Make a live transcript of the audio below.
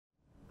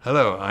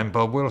Hello, I'm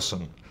Bob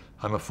Wilson.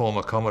 I'm a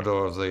former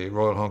Commodore of the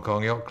Royal Hong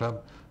Kong Yacht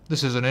Club.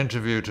 This is an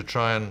interview to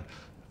try and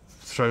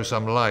throw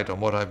some light on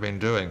what I've been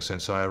doing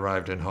since I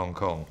arrived in Hong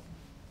Kong.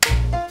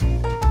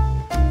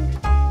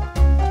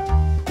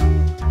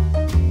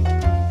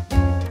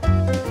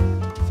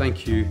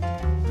 Thank you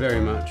very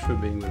much for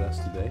being with us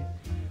today.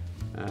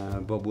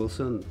 Bob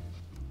Wilson,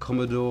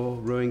 Commodore,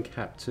 rowing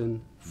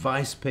captain,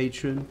 vice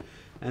patron,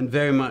 and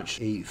very much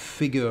a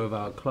figure of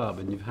our club,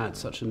 and you've had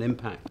such an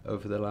impact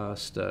over the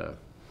last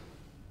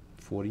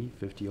 40,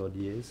 50 odd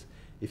years,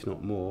 if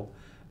not more,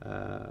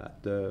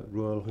 at the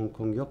Royal Hong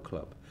Kong Yacht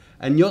Club.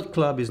 And Yacht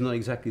Club is not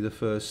exactly the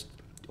first,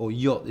 or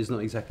yacht is not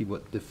exactly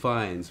what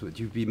defines,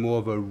 but you've been more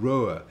of a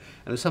rower.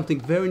 And there's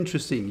something very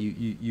interesting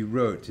you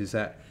wrote, is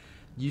that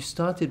you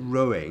started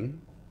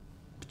rowing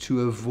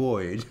to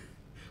avoid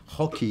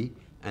hockey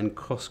and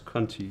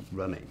cross-country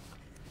running.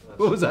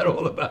 What was that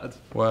all about?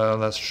 Well,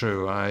 that's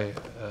true.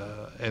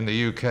 In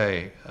the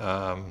UK,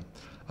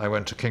 I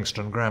went to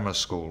Kingston Grammar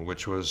School,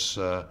 which was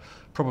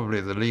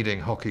probably the leading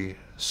hockey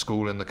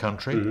school in the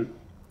country. Mm-hmm.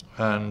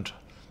 And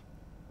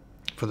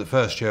for the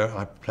first year,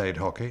 I played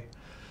hockey,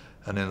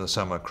 and in the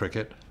summer,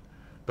 cricket.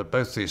 But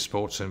both these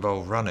sports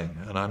involve running,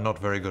 and I'm not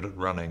very good at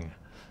running.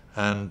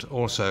 And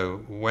also,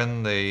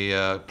 when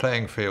the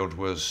playing field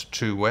was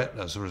too wet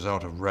as a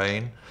result of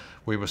rain,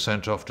 we were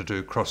sent off to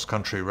do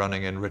cross-country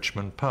running in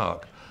Richmond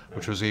Park,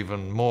 which was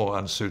even more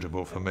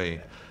unsuitable for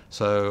me.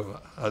 So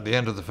at the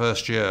end of the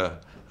first year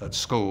at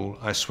school,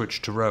 I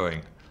switched to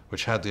rowing,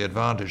 which had the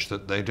advantage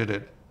that they did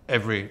it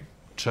every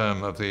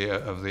term of the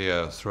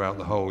year throughout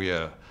the whole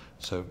year,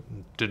 so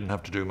didn't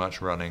have to do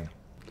much running.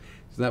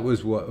 So that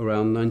was what,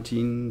 around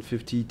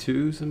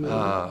 1952, something like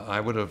that? I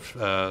would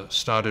have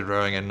started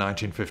rowing in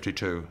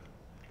 1952.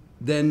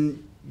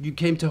 Then you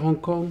came to Hong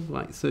Kong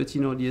like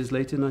 13 odd years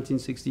later,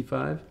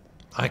 1965?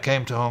 I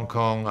came to Hong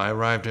Kong, I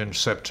arrived in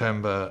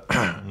September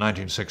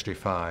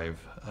 1965,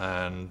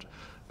 and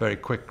very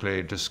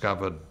quickly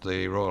discovered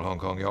the Royal Hong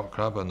Kong Yacht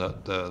Club and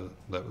that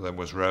there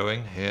was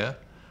rowing here.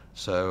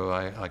 So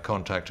I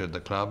contacted the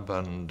club,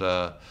 and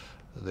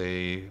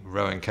the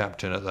rowing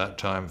captain at that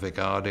time, Vic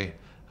Hardy,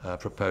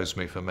 proposed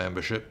me for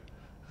membership,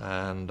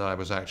 and I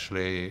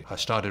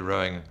started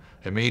rowing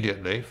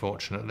immediately,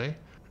 fortunately.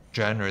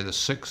 January the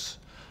 6th,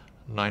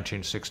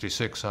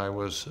 1966, I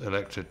was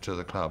elected to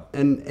the club.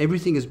 And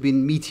everything has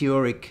been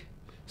meteoric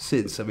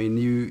since. I mean,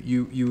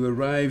 you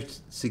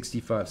arrived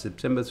 65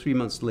 September, 3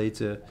 months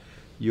later,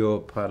 you're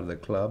part of the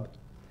club,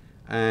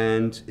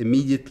 and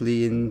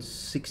immediately in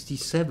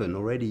 67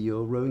 already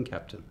you're rowing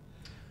captain,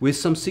 with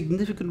some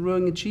significant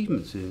rowing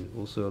achievements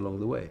also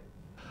along the way.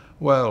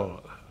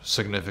 Well,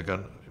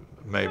 significant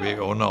maybe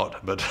or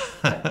not, but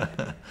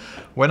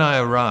when I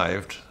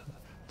arrived,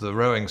 the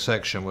rowing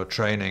section were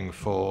training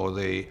for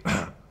the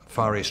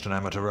Far Eastern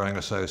Amateur Rowing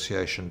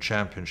Association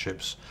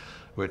Championships,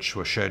 which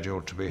were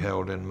scheduled to be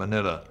held in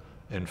Manila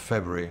in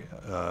February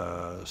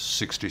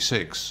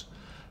 '66.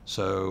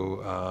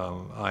 So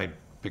I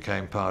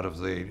became part of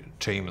the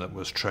team that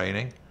was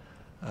training,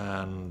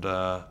 and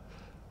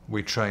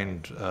we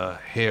trained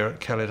here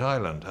at Kellett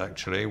Island.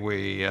 Actually,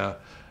 we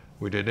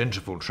did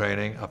interval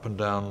training up and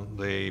down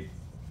the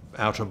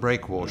outer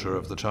breakwater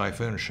of the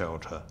typhoon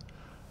shelter.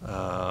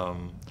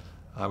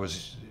 I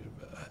was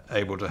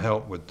able to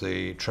help with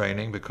the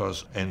training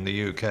because in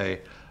the UK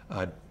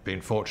I'd been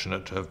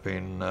fortunate to have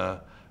been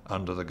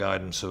under the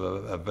guidance of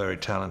a very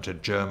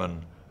talented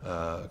German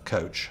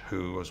coach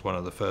who was one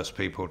of the first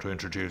people to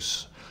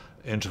introduce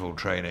interval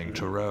training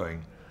to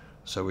rowing.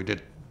 So we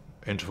did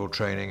interval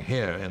training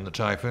here in the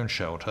typhoon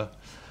shelter,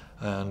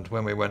 and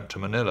when we went to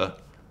Manila,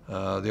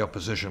 the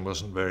opposition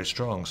wasn't very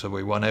strong, so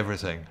we won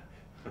everything.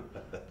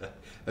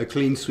 A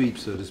clean sweep,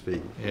 so to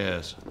speak.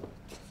 Yes.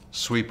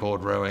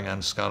 Sweep-oared rowing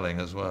and sculling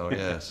as well,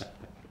 yes.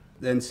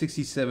 Then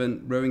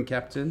 67 rowing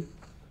captain.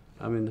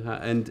 I mean,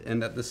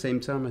 and at the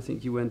same time, I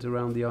think you went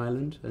around the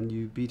island and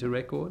you beat a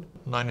record?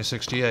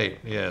 1968,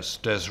 yes.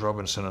 Des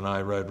Robinson and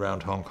I rowed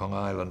round Hong Kong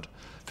Island.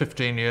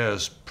 15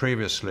 years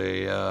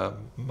previously,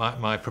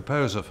 my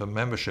proposer for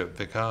membership,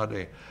 Vic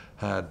Hardy,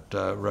 had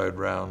rowed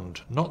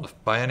round, not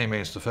by any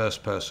means the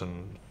first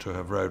person to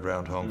have rowed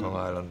round Hong Kong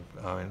Island.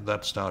 I mean,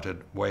 that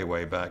started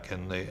way back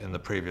in the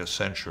previous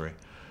century.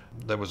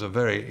 There was a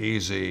very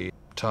easy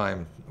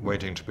time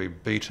waiting to be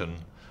beaten,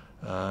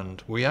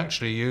 and we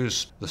actually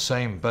used the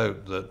same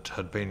boat that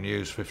had been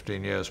used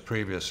 15 years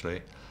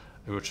previously,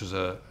 which was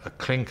a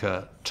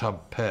clinker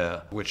tub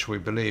pair, which we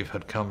believe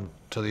had come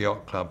to the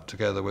yacht club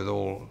together with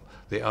all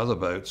the other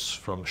boats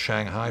from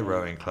Shanghai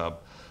Rowing Club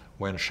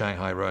when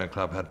Shanghai Rowing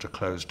Club had to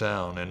close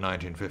down in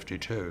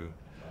 1952.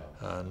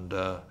 And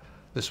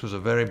this was a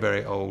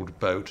very old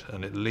boat,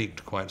 and it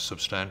leaked quite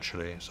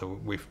substantially, so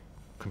we've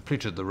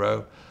completed the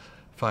row.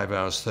 5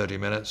 hours 30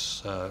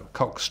 minutes,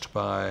 coxed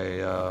by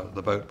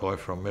the boat boy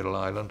from Middle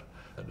Island.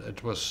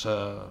 It was... You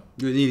were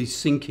nearly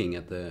sinking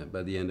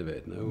by the end of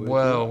it, no?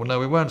 Well, no,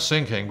 we weren't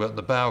sinking, but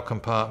the bow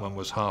compartment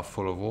was half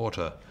full of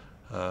water,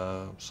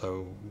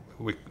 So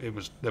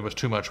there was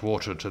too much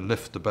water to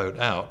lift the boat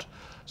out,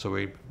 so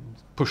we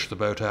pushed the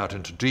boat out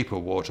into deeper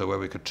water where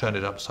we could turn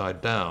it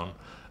upside down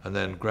and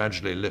then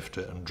gradually lift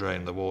it and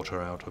drain the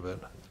water out of it.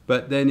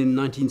 But then in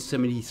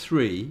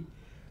 1973,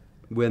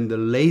 when the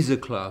laser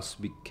class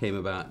came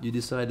about, you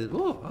decided,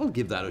 oh, I'll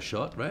give that a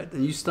shot, right?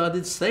 And you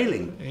started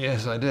sailing.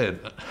 Yes, I did.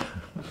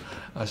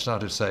 I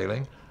started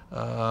sailing.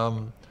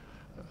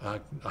 I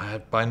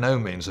had by no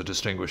means a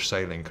distinguished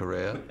sailing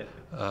career.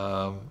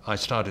 I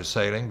started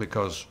sailing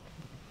because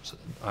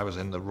I was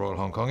in the Royal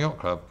Hong Kong Yacht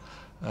Club,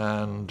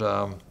 and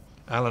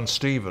Alan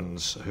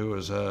Stevens, who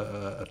was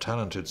a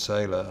talented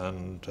sailor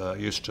and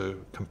used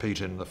to compete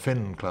in the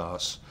Finn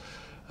class,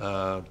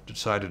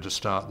 decided to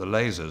start the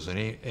lasers, and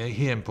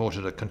he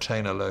imported a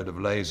container load of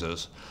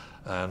lasers,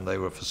 and they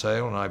were for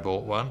sale, and I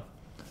bought one,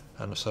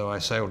 and so I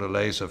sailed a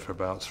laser for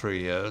about 3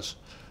 years.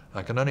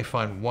 I can only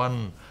find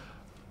one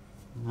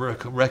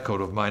record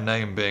of my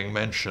name being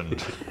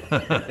mentioned,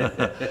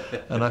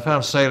 and I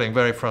found sailing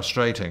very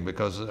frustrating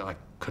because I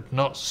could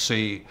not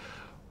see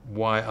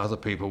why other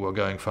people were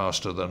going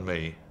faster than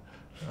me.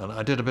 And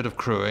I did a bit of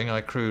crewing.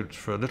 I crewed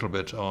for a little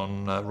bit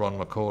on Ron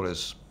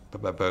Macaulay's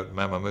boat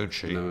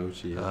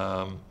Mamamoochie.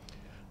 Yeah.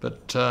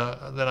 But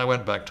then I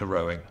went back to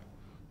rowing.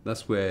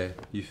 That's where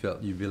you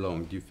felt you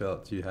belonged. You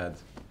felt you had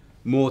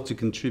more to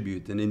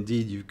contribute, and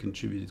indeed you've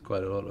contributed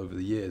quite a lot over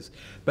the years.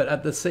 But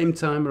at the same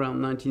time, around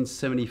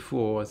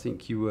 1974, I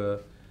think you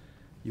were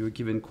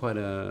given quite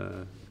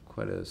a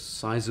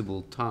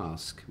sizable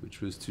task,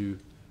 which was to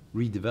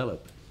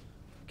redevelop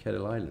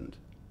Kettle Island.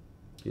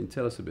 Can you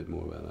tell us a bit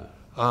more about that?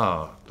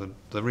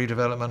 The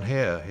redevelopment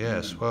here,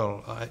 yes.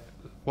 Well,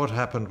 what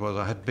happened was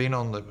I had been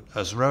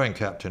as rowing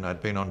captain,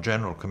 I'd been on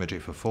general committee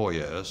for 4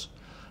 years,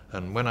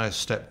 and when I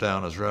stepped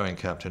down as rowing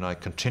captain, I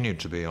continued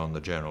to be on the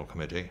general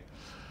committee.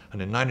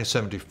 And in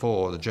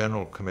 1974, the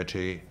general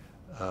committee,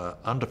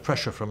 under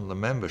pressure from the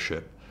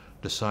membership,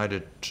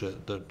 decided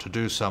to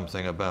do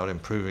something about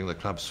improving the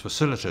club's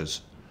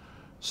facilities.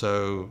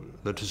 So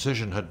the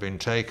decision had been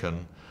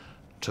taken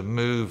to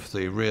move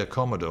the rear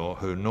Commodore,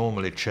 who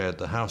normally chaired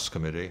the House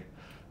Committee,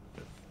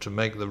 to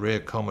make the rear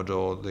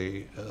Commodore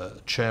the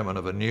chairman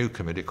of a new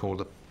committee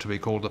to be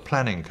called the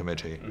Planning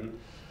Committee. Mm-hmm.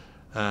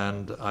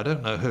 And I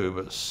don't know who,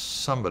 but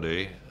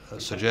somebody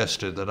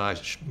suggested that I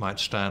might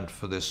stand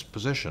for this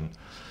position.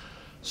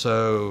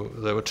 So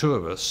there were 2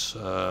 of us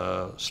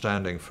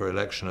standing for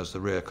election as the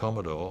rear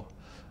Commodore,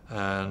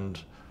 and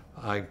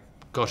I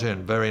got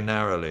in very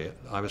narrowly.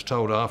 I was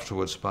told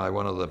afterwards by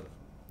one of the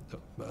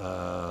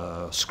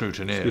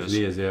scrutineers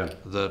yeah,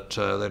 that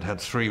they'd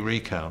had 3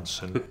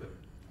 recounts. And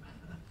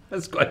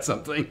that's quite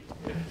something.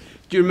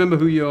 Do you remember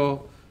who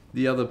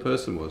the other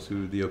person was,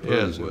 who the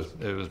opponent was?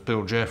 It was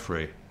Bill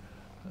Jeffrey,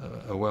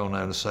 a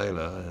well-known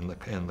sailor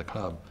in the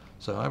club.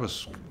 So I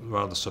was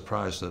rather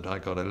surprised that I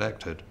got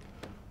elected.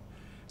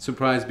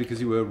 Surprised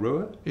because you were a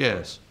rower?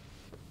 Yes.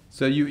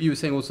 So you were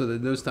saying also that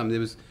in those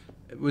times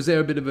was there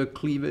a bit of a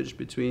cleavage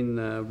between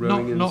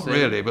rowing and not sailing?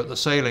 really, but the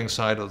sailing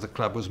side of the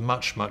club was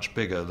much, much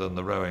bigger than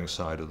the rowing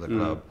side of the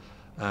club.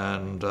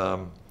 And,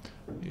 the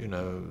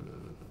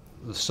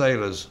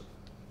sailors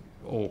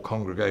all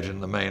congregated in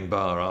the main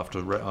bar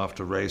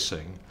after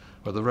racing,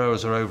 but the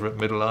rowers are over at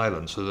Middle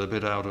Island, so they're a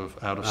bit out of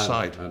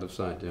sight. Out of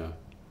sight, yeah.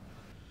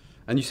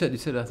 And you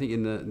said I think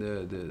in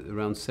the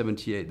around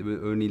 78 there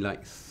were only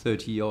like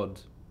 30-odd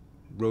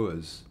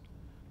rowers.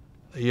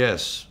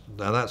 Yes,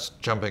 now that's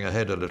jumping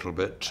ahead a little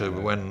bit to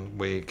when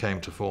we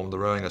came to form the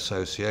Rowing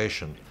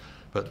Association.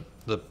 But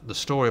the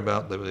story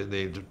about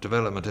the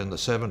development in the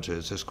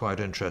 70s is quite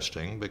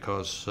interesting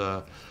because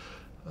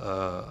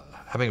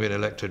having been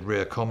elected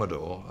rear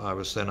Commodore, I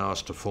was then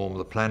asked to form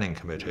the Planning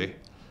Committee,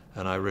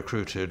 and I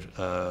recruited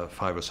 5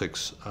 or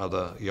 6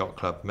 other yacht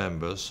club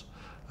members.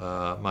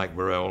 Mike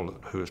Burrell,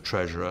 who was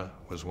treasurer,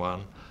 was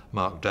one.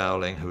 Mark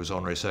Dowling, who was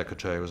honorary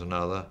secretary, was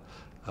another.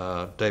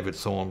 David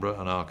Thornborough,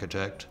 an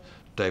architect.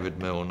 David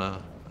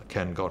Milner,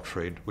 Ken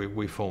Gottfried.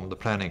 We formed the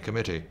Planning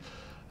Committee,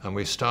 and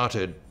we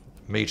started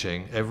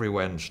meeting every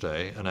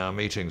Wednesday, and our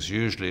meetings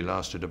usually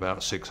lasted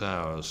about 6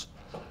 hours.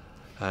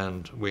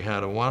 And we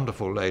had a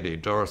wonderful lady,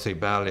 Dorothy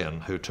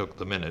Ballion, who took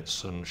the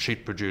minutes, and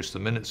she'd produced the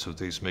minutes of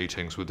these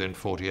meetings within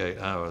 48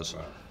 hours.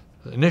 Wow.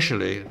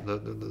 Initially,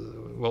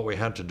 what we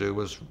had to do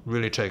was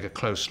really take a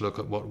close look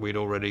at what we'd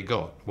already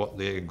got, what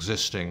the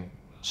existing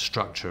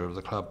structure of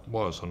the club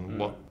was, and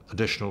what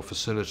additional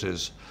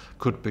facilities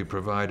could be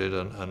provided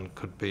and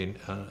could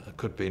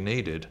be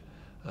needed.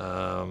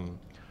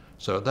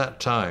 So at that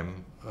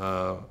time,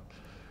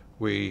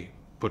 we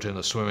put in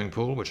a swimming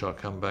pool, which I'll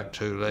come back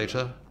to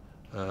later.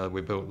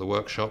 We built the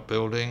workshop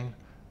building,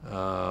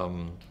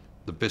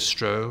 the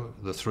bistro,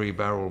 the 3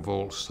 barrel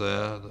vaults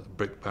there. The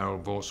brick barrel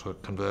vaults were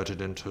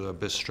converted into a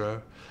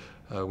bistro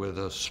with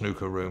a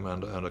snooker room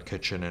and a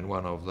kitchen in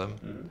one of them.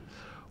 Mm-hmm.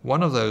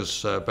 One of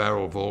those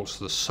barrel vaults,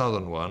 the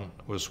southern one,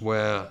 was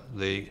where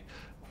the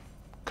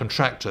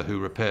contractor who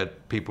repaired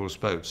people's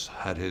boats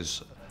had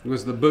his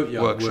the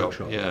boatyard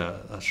workshop. Yeah,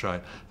 that's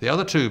right. The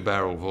other 2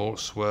 barrel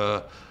vaults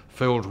were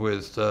filled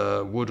with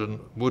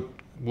wood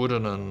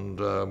wooden and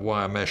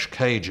wire mesh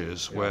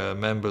cages where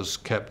members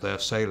kept their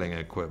sailing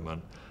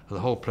equipment. And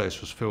the whole place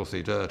was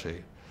filthy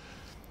dirty.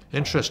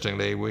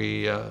 Interestingly,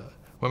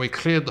 when we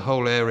cleared the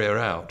whole area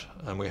out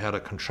and we had a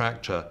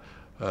contractor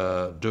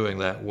doing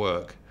that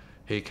work,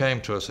 he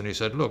came to us and he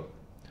said, look,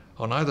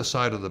 on either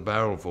side of the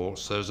barrel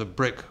vaults there's a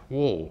brick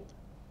wall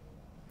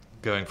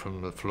going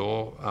from the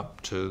floor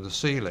up to the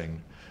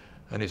ceiling.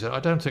 And he said, I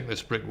don't think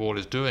this brick wall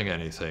is doing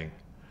anything.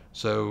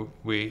 So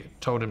we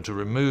told him to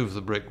remove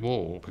the brick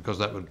wall because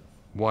that would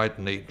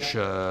widen each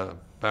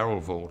barrel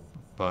vault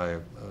by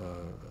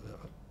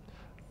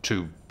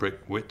 2 brick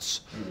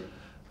widths.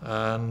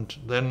 And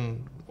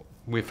then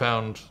we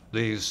found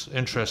these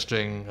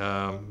interesting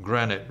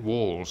granite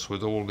walls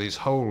with all these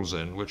holes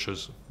in, which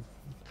has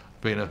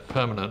been a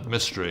permanent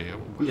mystery.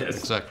 Yes.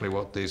 Exactly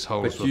what these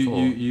holes were for.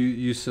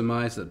 You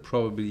surmise that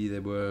probably they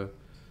were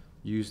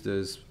used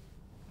as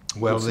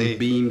the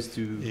beams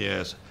to...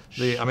 Yes.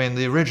 I mean,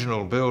 the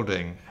original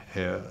building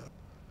here,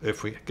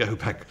 if we go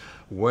back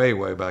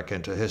way back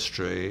into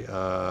history,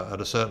 at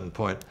a certain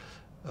point,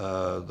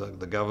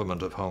 the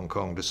government of Hong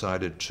Kong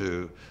decided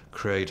to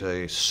create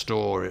a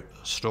store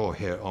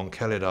here on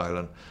Kellead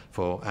Island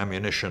for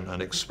ammunition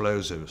and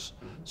explosives.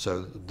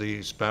 So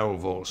these barrel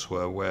vaults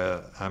were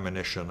where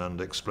ammunition and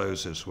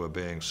explosives were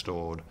being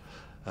stored.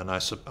 And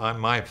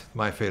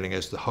my feeling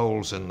is the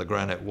holes in the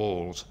granite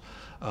walls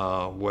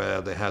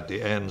where they had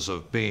the ends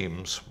of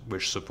beams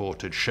which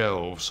supported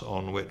shelves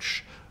on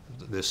which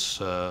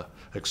this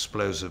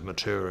explosive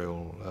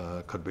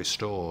material could be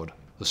stored.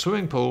 The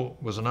swimming pool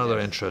was another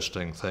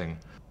interesting thing.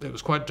 It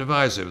was quite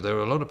divisive. There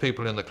were a lot of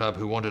people in the club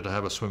who wanted to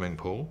have a swimming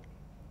pool,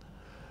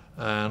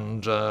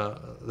 and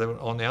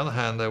on the other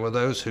hand there were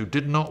those who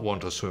did not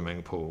want a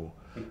swimming pool.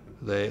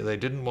 They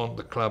didn't want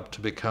the club to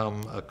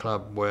become a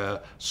club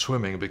where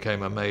swimming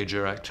became a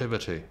major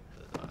activity.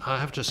 I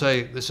have to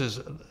say this is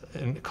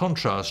in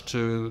contrast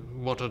to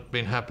what had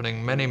been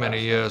happening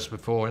many years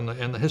before in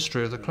the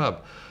history of the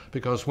club,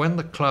 because when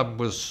the club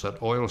was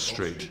at Oil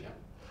Street,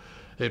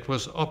 it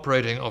was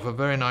operating off a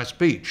very nice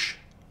beach,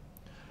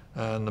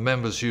 and the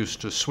members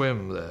used to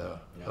swim there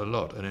a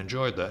lot and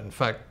enjoyed that. In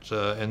fact,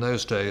 in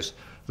those days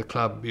the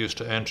club used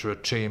to enter a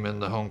team in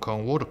the Hong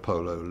Kong Water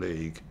Polo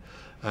League,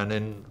 and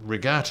in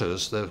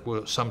regattas there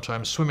were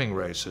sometimes swimming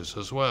races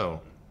as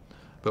well.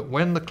 But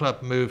when the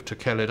club moved to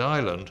Kellead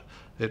Island,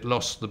 it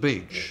lost the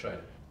beach. That's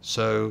right.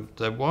 So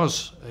there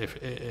was,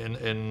 in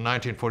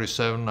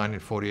 1947,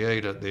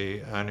 1948, at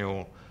the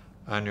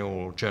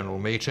annual general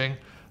meeting,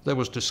 there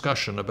was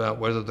discussion about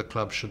whether the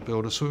club should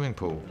build a swimming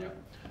pool. Yeah.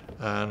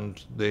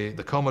 And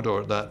the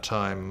Commodore at that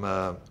time,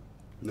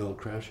 Noel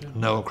Croucher?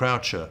 Noel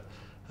Croucher,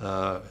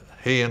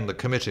 he and the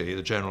committee,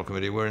 the general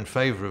committee, were in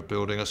favour of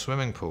building a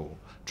swimming pool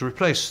to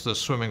replace the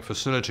swimming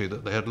facility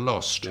that they had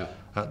lost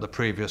at the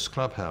previous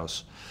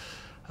clubhouse.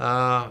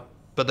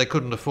 But they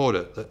couldn't afford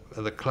it.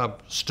 The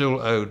club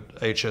still owed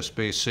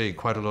HSBC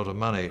quite a lot of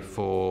money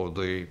for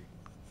the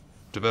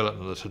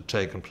development that had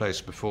taken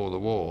place before the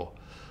war.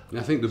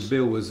 I think the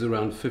bill was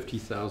around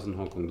 50,000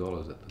 Hong Kong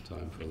dollars at the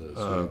time for the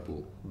swimming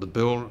pool.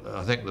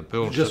 I think the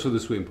bill... Just for the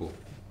swimming pool?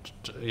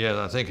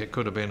 Yeah, I think it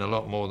could have been a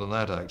lot more than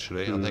that,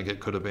 actually. I think it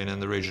could have been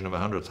in the region of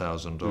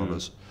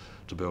 $100,000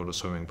 to build a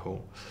swimming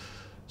pool.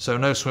 So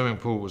no swimming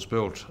pool was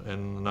built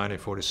in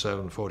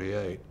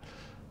 1947-48.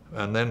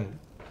 And then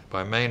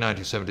by May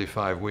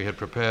 1975, we had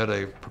prepared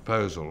a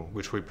proposal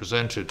which we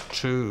presented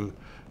to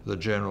the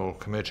General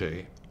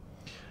Committee,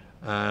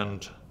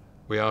 and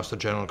we asked the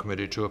General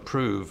Committee to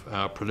approve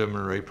our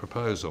preliminary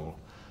proposal.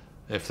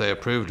 If they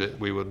approved it,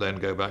 we would then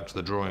go back to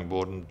the drawing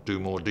board and do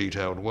more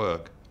detailed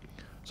work.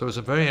 So it was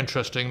a very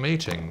interesting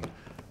meeting.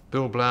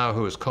 Bill Blau,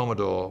 who was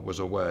Commodore, was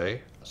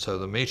away, so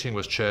the meeting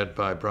was chaired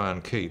by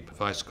Brian Keep,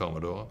 Vice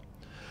Commodore,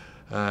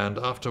 and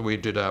after we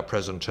did our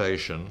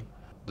presentation,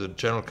 the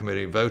General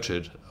Committee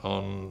voted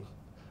on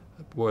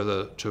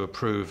whether to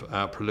approve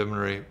our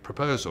preliminary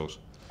proposals.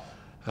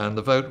 And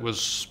the vote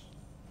was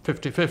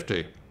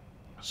 50-50,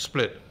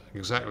 split,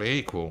 exactly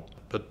equal.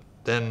 But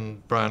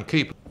then Brian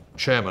Keep,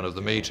 chairman of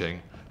the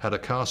meeting, had a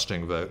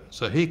casting vote,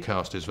 so he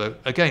cast his vote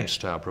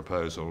against our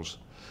proposals.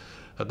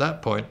 At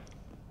that point,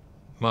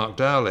 Mark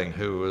Dowling,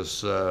 who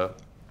was the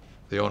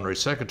Honorary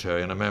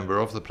Secretary and a member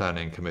of the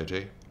Planning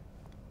Committee,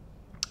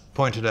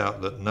 pointed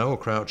out that Noel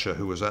Croucher,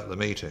 who was at the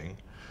meeting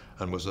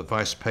and was the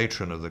vice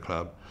patron of the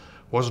club,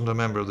 wasn't a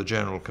member of the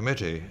General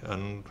Committee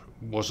and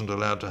wasn't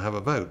allowed to have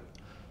a vote.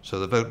 So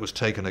the vote was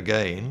taken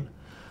again,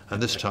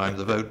 and this time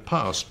the vote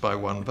passed by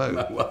one vote.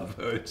 By one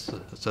vote.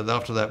 So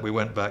after that we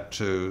went back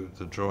to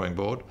the drawing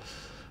board.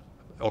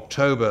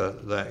 October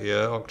that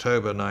year,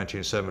 October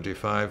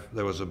 1975,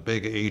 there was a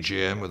big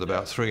EGM with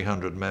about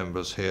 300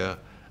 members here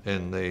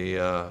in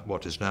the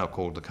what is now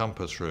called the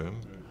Compass Room.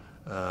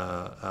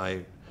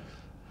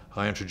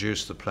 I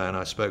introduced the plan.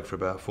 I spoke for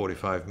about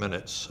 45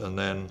 minutes, and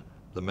then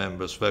the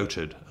members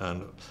voted,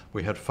 and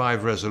we had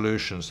 5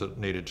 resolutions that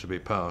needed to be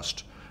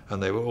passed,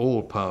 and they were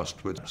all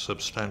passed with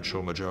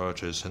substantial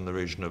majorities in the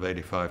region of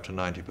 85 to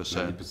 90%.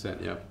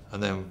 90%, yeah.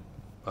 And then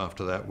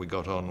after that we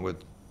got on with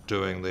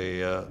doing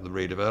the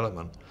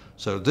redevelopment.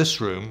 So this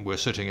room we're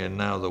sitting in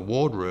now, the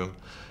ward room,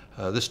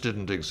 this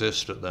didn't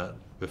exist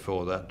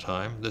before that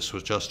time. This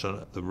was just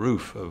the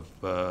roof of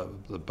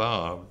the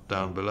bar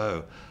down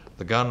below.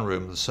 The gun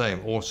room, the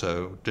same,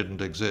 also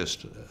didn't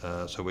exist.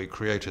 So we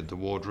created the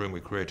ward room, we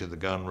created the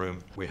gun room.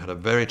 We had a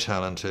very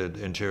talented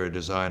interior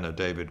designer,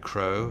 David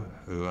Crowe,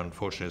 who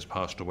unfortunately has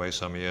passed away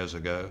some years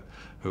ago,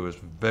 who was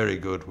very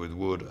good with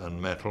wood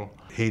and metal.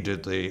 He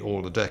did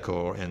all the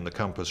decor in the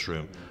compass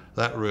room.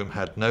 That room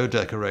had no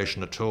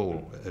decoration at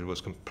all. It was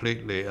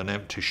completely an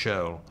empty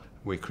shell.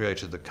 We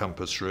created the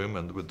compass room,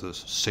 and with the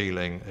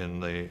ceiling in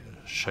the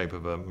shape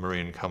of a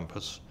marine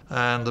compass.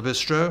 And the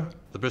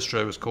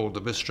bistro was called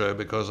the Bistro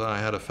because I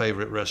had a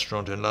favourite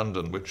restaurant in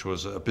London, which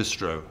was a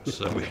bistro.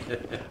 So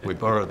we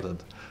borrowed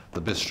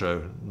the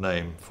bistro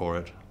name for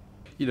it.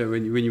 You know,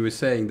 when you were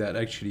saying that,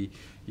 actually,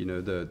 you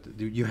know,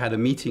 you had a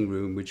meeting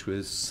room which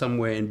was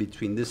somewhere in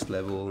between this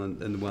level and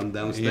the one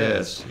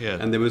downstairs. Yes.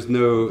 And there was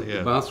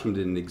the bathroom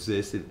didn't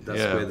exist. That's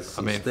where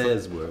the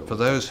stairs were. For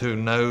those who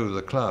know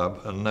the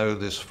club and know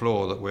this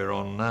floor that we're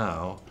on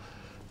now,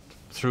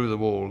 through the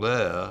wall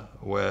there,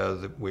 where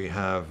we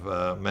have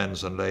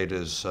men's and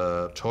ladies'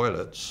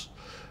 toilets,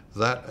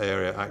 that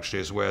area actually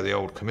is where the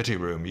old committee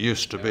room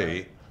used to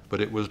be, but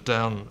it was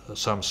down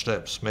some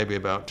steps, maybe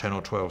about 10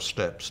 or 12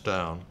 steps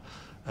down.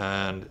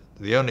 And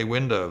the only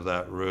window of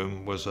that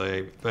room was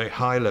a very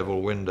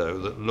high-level window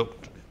that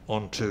looked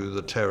onto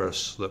the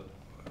terrace that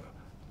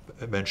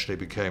eventually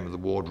became the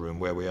wardroom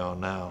where we are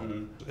now.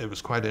 It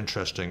was quite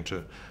interesting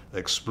to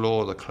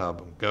explore the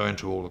club, go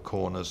into all the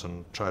corners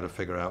and try to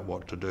figure out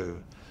what to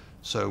do.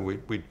 So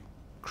we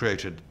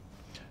created,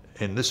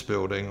 in this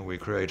building, we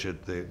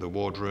created the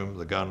wardroom,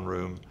 the gun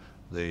room,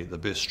 the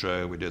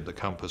bistro, we did the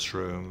compass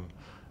room,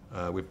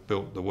 we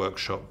built the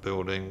workshop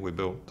building, we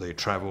built the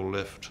travel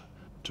lift.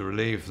 To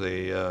relieve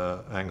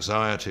the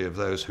anxiety of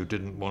those who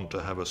didn't want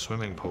to have a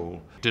swimming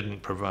pool,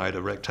 didn't provide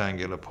a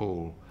rectangular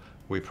pool.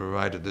 We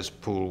provided this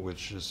pool,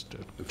 which is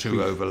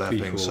two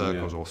overlapping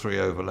circles, or three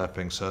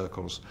overlapping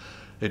circles.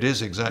 It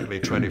is exactly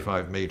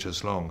 25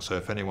 meters long, so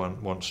if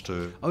anyone wants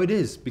to... Oh, it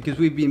is, because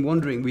we've been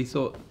wondering, we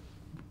thought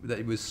that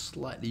it was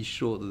slightly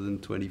shorter than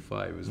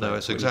 25. No,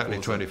 it's exactly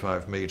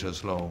 25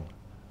 meters long.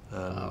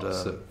 And,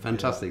 so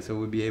fantastic. So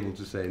we'll be able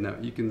to say, now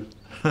you can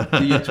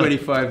do your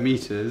 25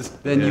 meters.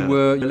 Then you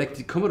were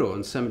elected Commodore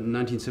in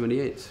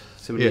 1978.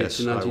 78 yes,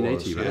 to 1980, I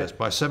was, right? Yes,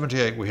 by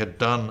 78 we had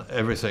done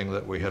everything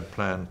that we had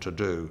planned to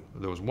do.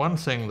 There was one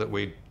thing that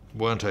we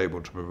weren't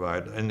able to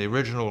provide. In the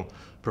original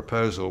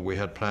proposal we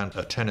had planned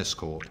a tennis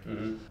court,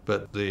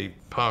 but the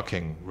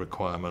parking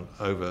requirement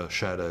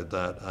overshadowed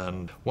that.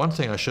 And one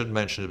thing I should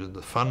mention is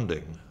the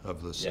funding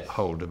of this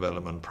whole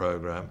development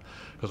program,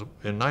 because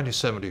in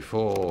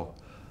 1974,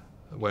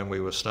 when we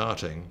were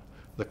starting,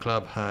 the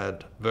club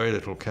had very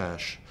little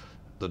cash.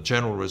 The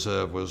general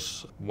reserve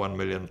was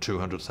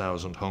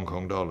 1,200,000 Hong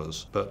Kong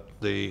dollars, but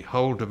the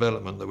whole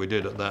development that we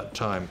did at that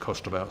time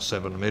cost about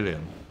 7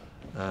 million,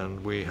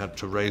 and we had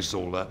to raise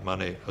all that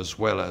money as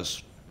well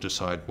as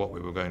decide what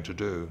we were going to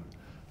do.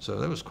 So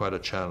that was quite a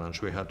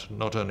challenge. We had to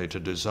not only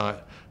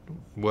to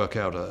work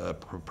out a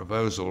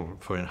proposal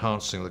for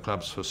enhancing the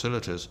club's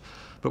facilities,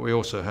 but we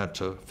also had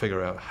to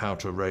figure out how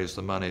to raise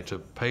the money to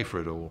pay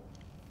for it all.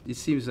 It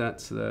seems that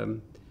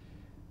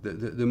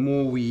the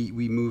more we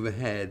move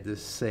ahead, the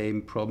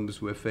same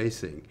problems we're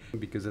facing.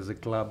 Because as a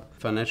club,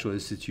 financial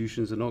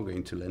institutions are not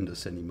going to lend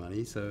us any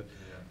money. So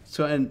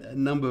a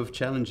number of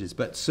challenges.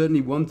 But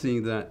certainly one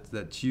thing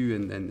that you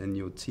and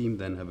your team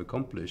then have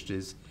accomplished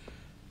is,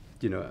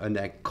 you know, an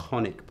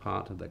iconic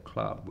part of the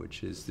club,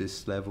 which is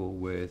this level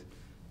with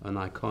an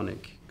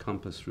iconic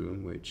compass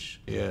room, which...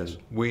 Yes,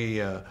 we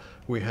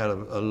had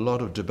a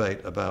lot of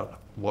debate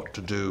about what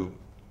to do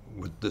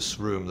with this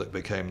room that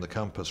became the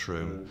compass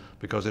room,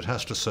 because it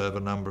has to serve a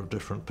number of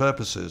different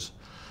purposes.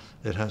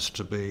 It has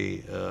to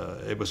be,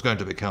 it was going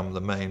to become the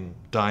main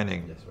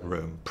dining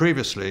room.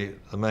 Previously,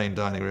 the main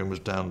dining room was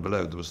down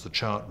below. There was the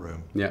chart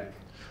room. Yeah.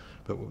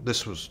 But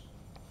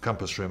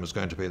compass room was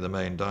going to be the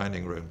main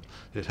dining room.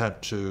 It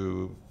had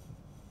to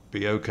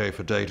be okay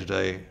for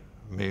day-to-day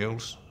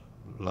meals,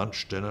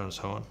 lunch, dinner, and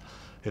so on.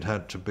 It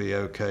had to be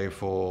okay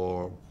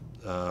for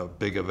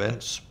big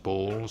events,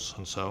 balls,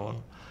 and so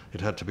on. It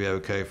had to be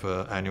okay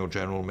for annual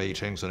general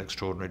meetings and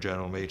extraordinary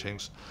general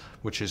meetings,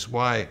 which is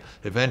why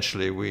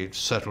eventually we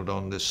settled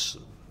on this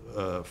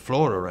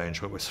floor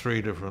arrangement with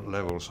 3 different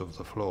levels of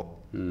the floor.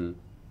 And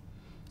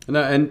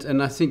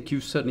I think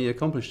you've certainly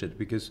accomplished it,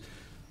 because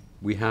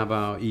we have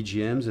our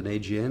EGMs and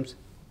AGMs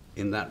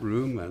in that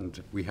room, and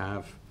we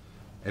have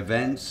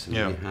events, and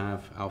we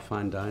have our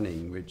fine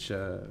dining, which you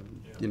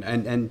know,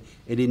 and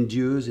it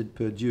endures, it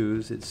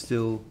perdures. It's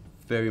still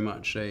very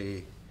much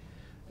a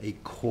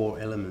core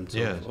element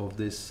of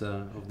this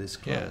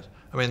club. Yes,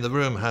 I mean the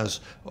room has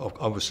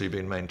obviously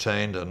been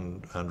maintained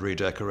and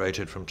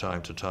redecorated from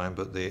time to time,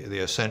 but the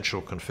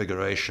essential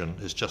configuration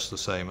is just the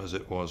same as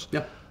it was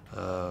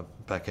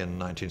back in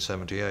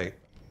 1978.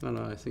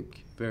 No, I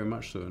think very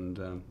much so,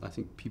 and I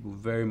think people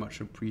very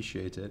much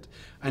appreciate it.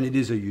 And it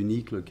is a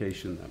unique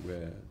location that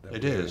we're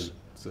in.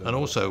 So. And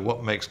also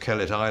what makes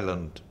Kellet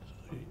Island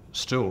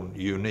still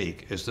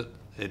unique is that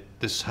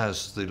this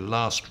has the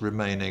last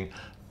remaining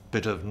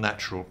bit of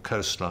natural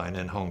coastline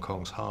in Hong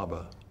Kong's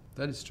harbour.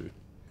 That is true.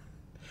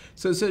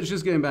 So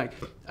just going back,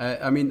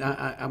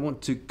 I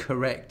want to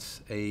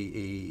correct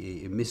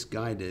a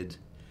misguided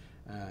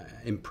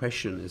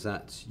impression, is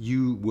that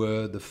you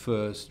were the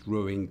first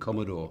rowing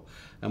Commodore.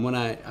 And when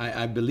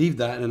I believed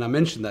that and I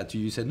mentioned that to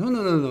you, you said,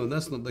 no,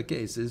 that's not the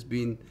case. There's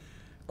been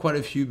quite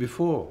a few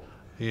before.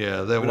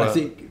 Yeah, but I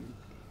think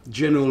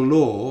general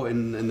law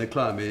in the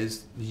club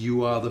is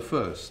you are the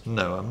first.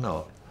 No, I'm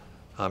not.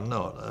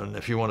 And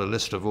if you want a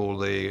list of all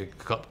the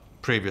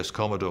previous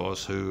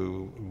Commodores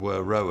who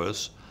were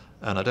rowers,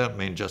 and I don't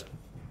mean just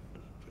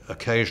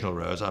occasional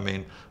rowers, I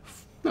mean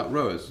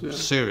rowers, yeah.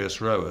 Serious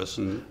rowers,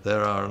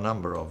 there are a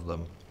number of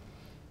them.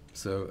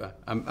 So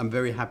I'm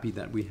very happy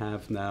that we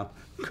have now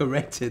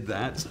corrected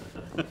that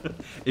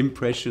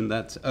impression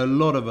that a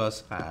lot of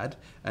us had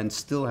and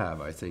still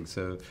have, I think.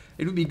 So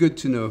it would be good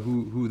to know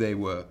who they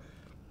were.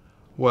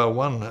 Well,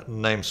 one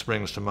name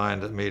springs to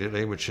mind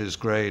immediately, which is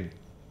Grade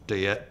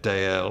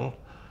Dale,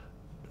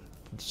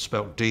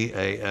 spelt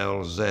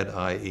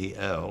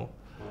Dalziel,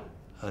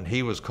 and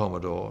he was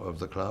Commodore of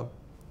the club,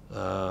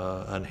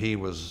 and he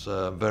was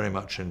very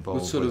much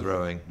involved with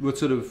rowing. What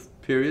sort of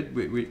period?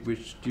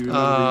 Which do you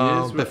remember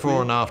the years? Before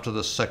roughly? and after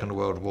the Second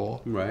World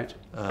War. Right.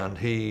 And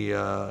he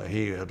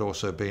had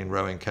also been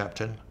rowing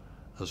captain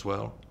as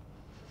well.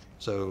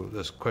 So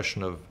there's a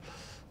question of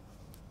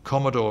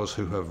Commodores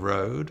who have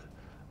rowed,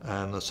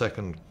 and the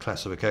second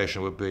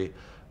classification would be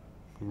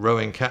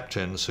rowing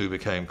captains who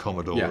became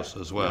Commodores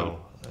as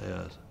well.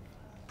 Yeah. Yes.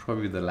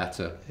 Probably the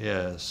latter.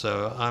 Yeah,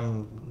 so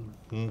I'm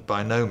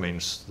by no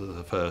means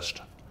the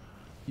first.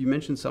 You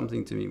mentioned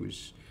something to me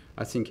which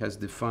I think has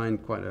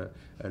defined quite a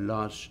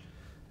large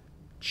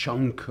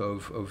chunk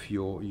of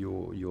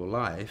your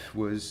life,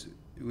 was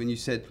when you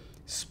said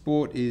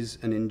sport is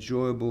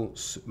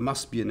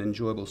must be an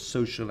enjoyable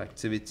social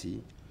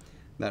activity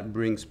that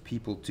brings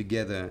people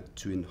together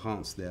to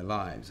enhance their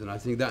lives. And I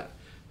think that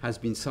has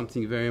been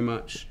something very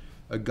much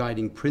a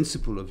guiding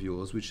principle of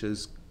yours, which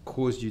has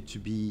caused you to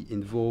be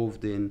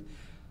involved in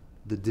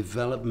the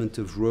development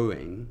of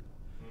rowing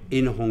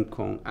in Hong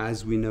Kong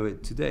as we know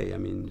it today. I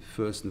mean,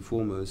 first and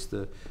foremost,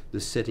 the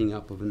setting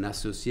up of an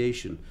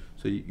association.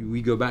 So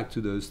we go back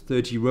to those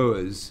 30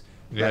 rowers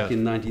back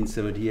in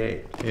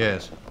 1978.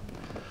 Yes.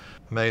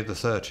 May the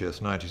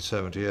 30th,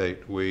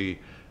 1978, we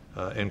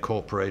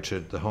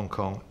incorporated the Hong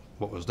Kong,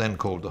 what was then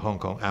called the Hong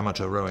Kong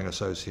Amateur Rowing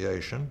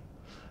Association.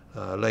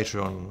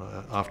 Later on,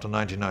 after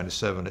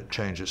 1997, it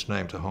changed its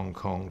name to Hong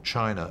Kong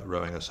China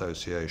Rowing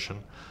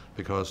Association,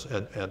 because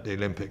at the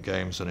Olympic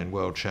Games and in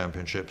World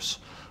Championships,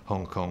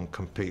 Hong Kong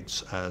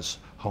competes as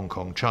Hong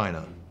Kong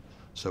China.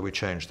 So we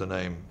changed the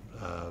name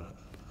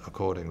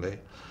accordingly.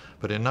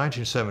 But in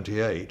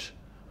 1978,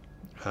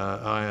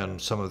 I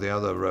and some of the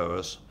other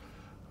rowers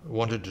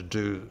wanted to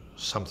do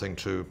something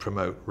to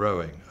promote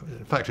rowing.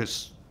 In fact,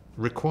 it's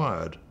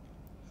required.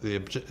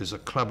 It's a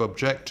club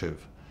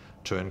objective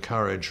to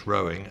encourage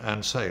rowing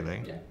and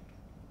sailing. Yeah.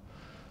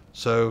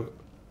 So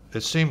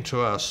it seemed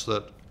to us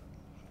that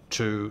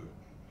to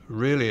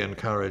really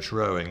encourage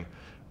rowing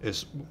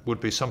would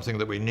be something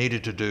that we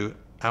needed to do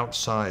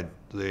outside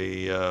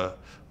the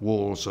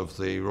walls of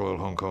the Royal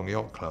Hong Kong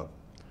Yacht Club,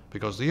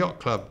 because the Yacht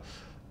Club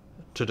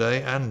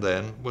today and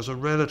then was a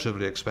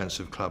relatively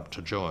expensive club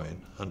to join,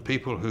 and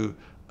people who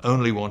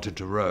only wanted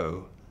to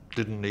row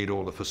didn't need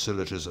all the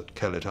facilities at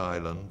Kellet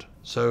Island.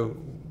 So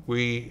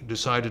we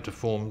decided to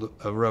form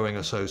a rowing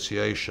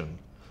association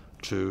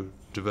to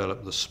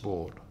develop the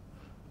sport,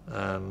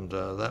 and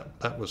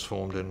that was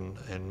formed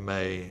in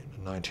May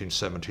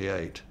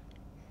 1978.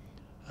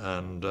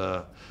 And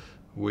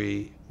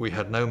we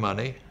had no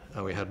money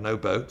and we had no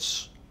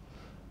boats,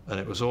 and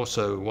it was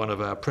also one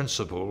of our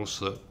principles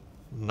that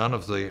none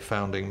of the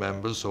founding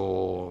members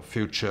or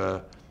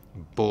future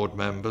board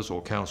members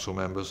or council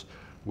members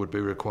would be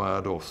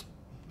required or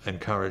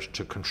encouraged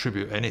to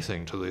contribute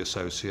anything to the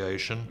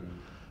association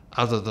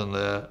other than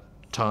their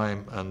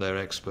time and their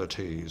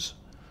expertise.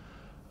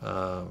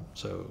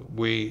 So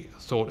we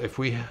thought if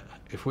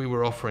we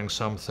were offering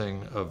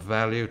something of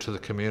value to the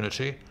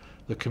community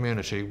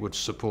would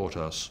support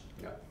us.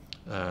 Yeah.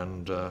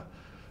 And the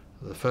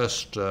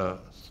first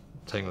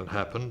thing that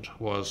happened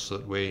was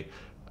that we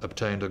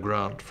obtained a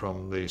grant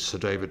from the Sir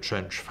David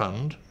Trench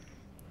Fund,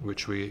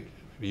 which we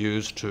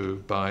used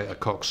to buy a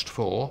Coxed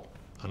 4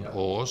 and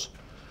oars.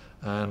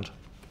 And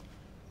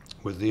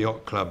with the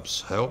Yacht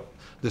Club's help,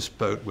 this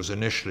boat was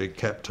initially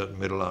kept at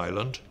Middle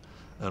Island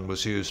and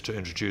was used to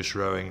introduce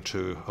rowing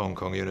to Hong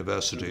Kong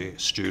University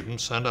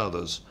students and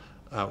others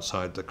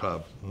outside the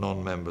club,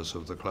 non-members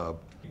of the club.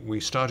 We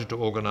started to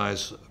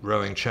organise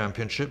rowing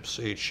championships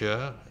each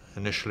year,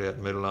 initially at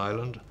Middle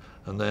Island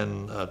and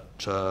then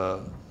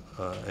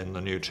in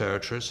the New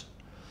Territories.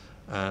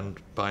 And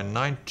by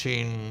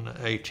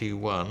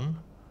 1981,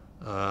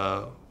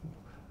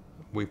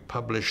 we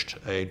published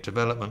a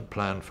development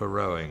plan for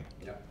rowing,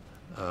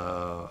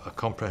 a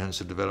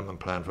comprehensive development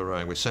plan for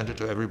rowing. We sent it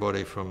to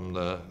everybody from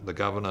the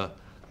governor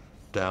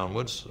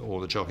downwards, all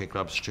the jockey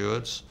club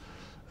stewards,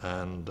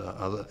 and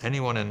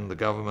anyone in the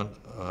government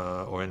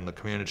or in the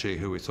community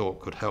who we thought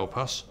could help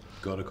us.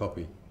 Got a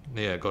copy?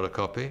 Yeah, got a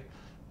copy.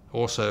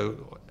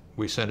 Also,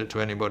 we sent it to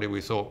anybody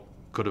we thought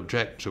could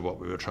object to what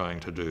we were trying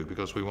to do,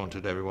 because we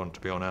wanted everyone to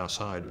be on our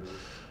side.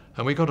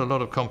 And we got a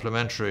lot of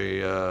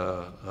complimentary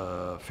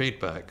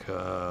feedback.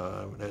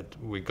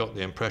 We got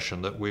the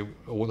impression that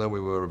although we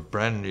were a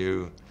brand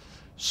new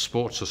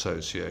sports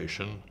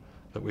association,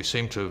 that we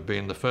seemed to have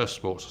been the first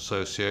sports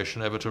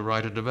association ever to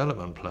write a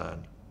development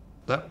plan.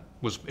 That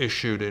was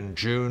issued in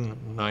June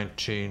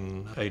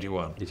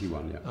 1981.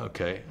 81, yeah.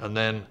 Okay, and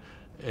then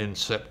in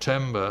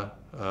September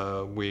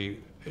we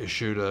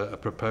issued a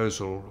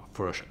proposal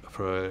for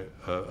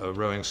a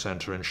rowing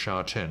centre in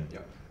Sha Tin. Yeah.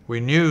 We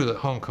knew that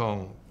Hong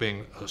Kong,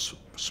 being a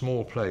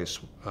small place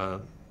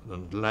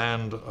and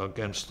land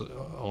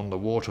on the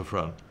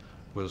waterfront,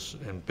 was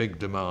in big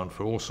demand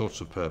for all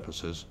sorts of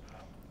purposes.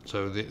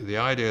 So the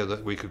idea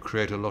that we could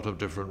create a lot of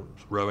different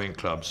rowing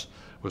clubs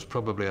was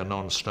probably a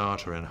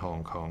non-starter in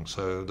Hong Kong.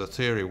 So the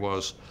theory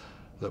was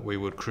that we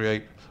would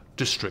create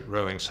district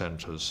rowing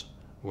centres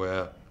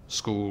where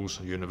schools,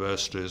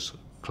 universities,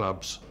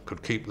 clubs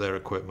could keep their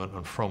equipment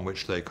and from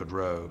which they could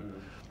row.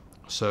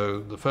 So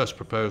the first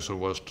proposal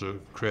was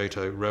to create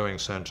a rowing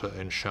centre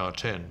in Sha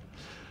Tin.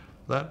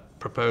 That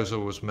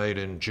proposal was made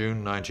in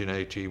June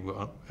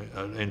 1981,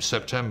 in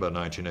September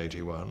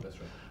 1981. That's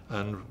right.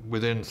 And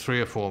within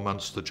 3 or 4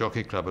 months, the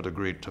Jockey Club had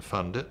agreed to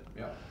fund it,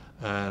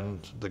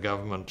 and the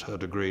government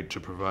had agreed to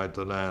provide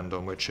the land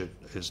on which it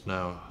is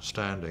now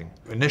standing.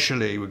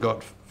 Initially, we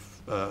got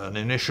an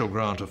initial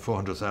grant of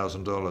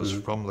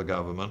 $400,000 from the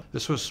government.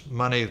 This was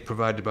money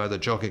provided by the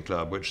Jockey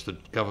Club, which the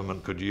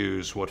government could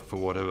use for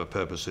whatever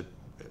purpose it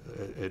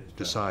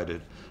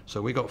decided.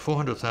 So we got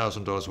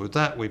 $400,000. With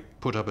that, we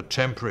put up a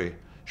temporary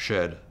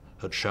shed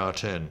at Sha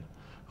Tin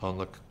on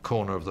the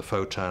corner of the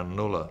Fo Tan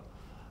Nulla.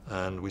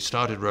 And we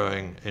started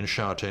rowing in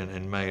Sha Tin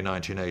in May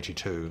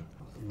 1982.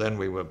 Then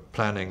we were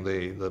planning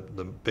the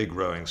big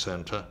rowing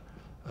centre,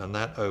 and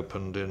that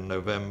opened in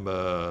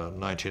November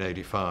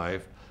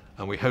 1985,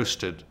 and we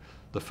hosted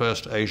the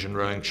first Asian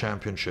Rowing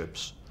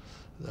Championships.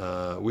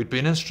 We'd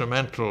been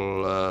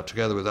instrumental,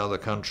 together with other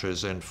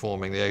countries, in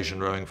forming the Asian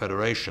Rowing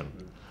Federation,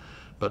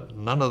 but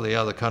none of the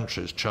other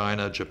countries,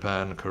 China,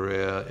 Japan,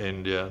 Korea,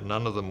 India,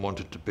 none of them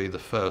wanted to be the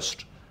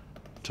first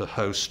to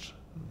host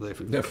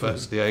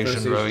the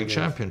Asian Rowing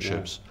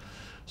Championships. Yeah.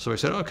 So we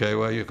said, okay,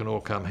 well, you can all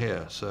come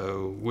here.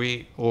 So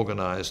we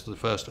organised the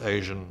first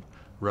Asian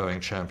Rowing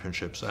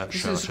Championships at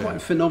Sha Tin. This is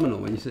quite phenomenal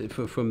when you say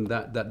from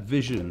that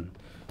vision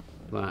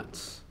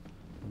that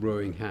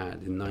rowing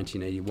had in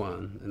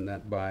 1981, and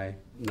that by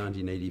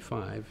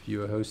 1985 you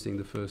were hosting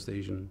the first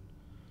Asian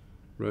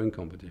rowing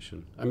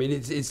competition. I mean,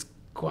 it's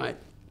quite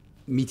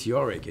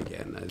meteoric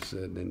again,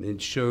 and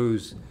it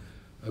shows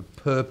a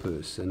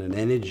purpose and an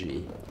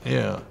energy,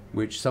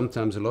 which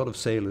sometimes a lot of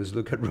sailors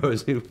look at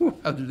rowers and say,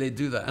 how do they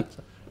do that?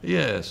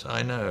 Yes,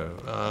 I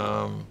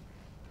know.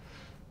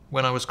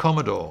 When I was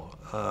Commodore,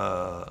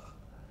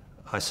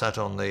 I sat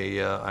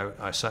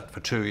I sat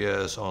for 2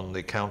 years on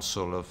the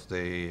council of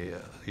the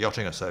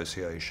Yachting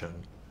Association,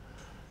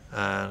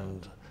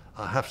 and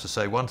I have to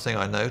say one thing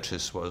I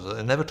noticed was that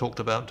they never talked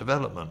about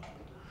development.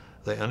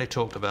 They only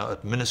talked about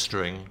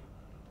administering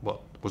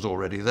what was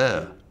already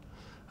there.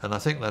 And I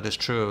think that is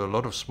true of a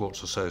lot of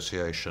sports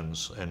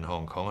associations in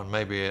Hong Kong and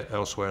maybe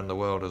elsewhere in the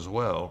world as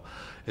well.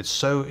 It's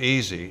so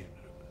easy,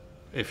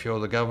 if you're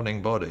the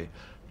governing body,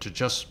 to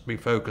just be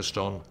focused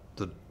on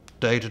the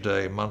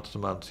day-to-day,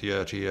 month-to-month,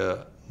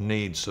 year-to-year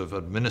needs of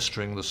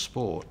administering the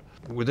sport.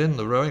 Within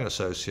the Rowing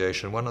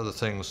Association, one of the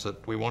things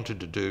that we wanted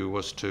to do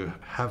was to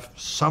have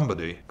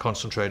somebody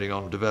concentrating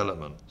on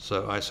development.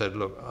 So I said,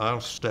 look,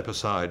 I'll step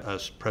aside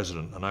as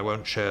president and I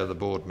won't chair the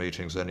board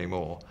meetings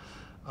anymore.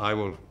 I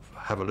will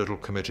have a little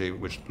committee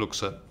which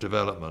looks at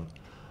development,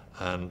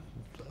 and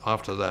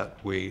after that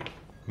we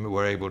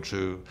were able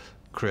to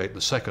create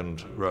the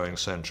second rowing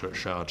centre at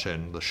Sha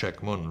Tin, the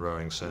Shek Mun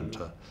Rowing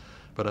Centre.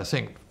 But I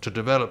think to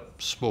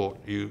develop sport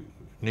you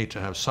need to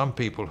have some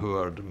people who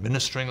are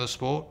administering the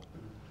sport,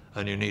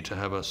 and you need to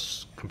have a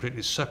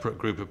completely separate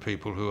group of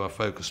people who are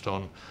focused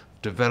on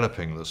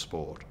developing the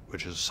sport,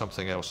 which is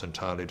something else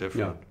entirely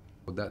different.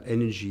 Yeah. That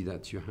energy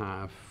that you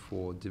have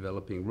for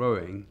developing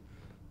rowing,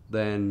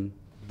 then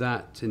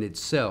that in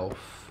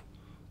itself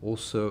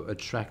also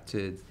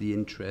attracted the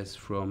interest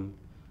from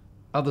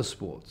other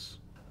sports.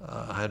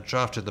 I had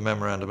drafted the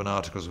Memorandum and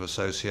Articles of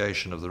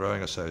Association of the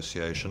Rowing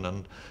Association,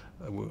 and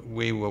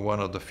we were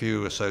one of the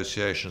few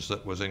associations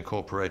that was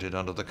incorporated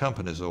under the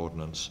Companies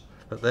Ordinance.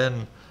 But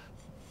then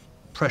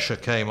pressure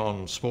came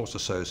on sports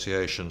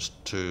associations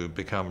to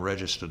become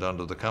registered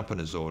under the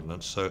Companies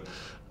Ordinance, so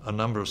a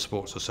number of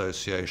sports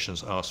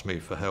associations asked me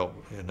for help,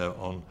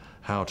 on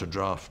how to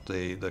draft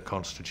the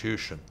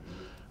constitution,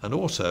 and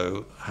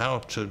also how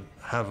to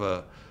have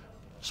a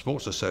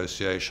sports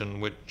association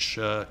which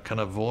can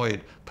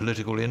avoid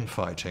political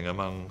infighting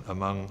among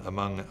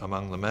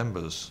the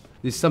members.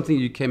 This is something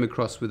you came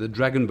across with the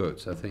dragon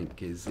boats, I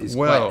think, is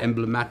Well, quite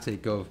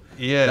emblematic of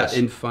yes, that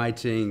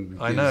infighting.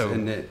 I know.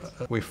 Isn't it?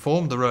 We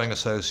formed the Rowing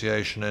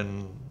Association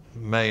in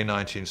May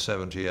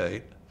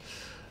 1978,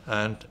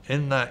 and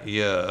in that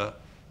year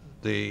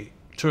the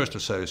Tourist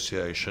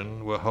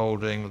Association were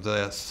holding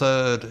their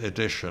 3rd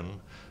edition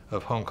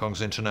of Hong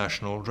Kong's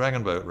international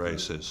dragon boat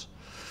races.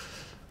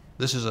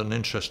 This is an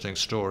interesting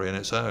story in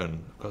its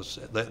own, because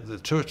the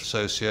Tourist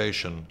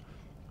Association,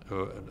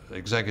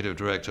 executive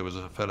director was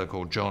a fellow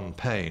called John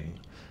Payne,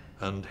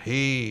 and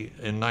he,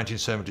 in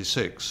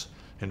 1976,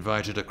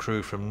 invited a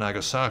crew from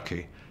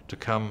Nagasaki to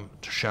come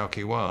to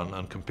Shaoqiwan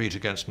and compete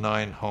against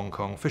 9 Hong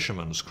Kong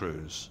fishermen's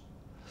crews,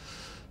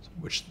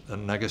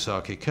 and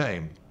Nagasaki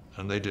came,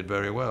 and they did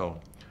very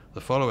well.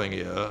 The following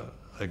year,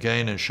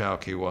 again in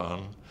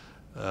Shaoqiwan,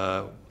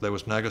 there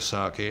was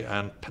Nagasaki,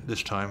 and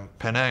this time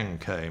Penang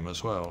came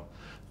as well.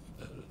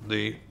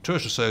 The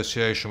Tourist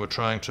Association were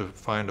trying to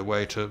find a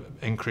way to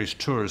increase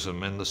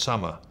tourism in the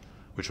summer,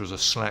 which was a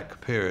slack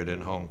period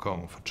in Hong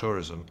Kong for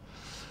tourism.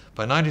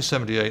 By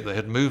 1978, they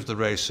had moved the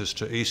races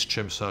to East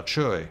Tsim Sha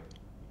Tsui.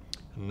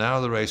 Now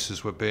the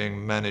races were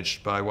being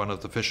managed by one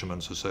of the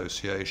fishermen's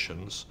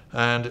associations,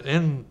 and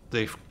in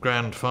the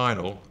grand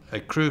final, a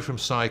crew from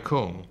Sai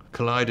Kung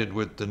collided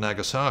with the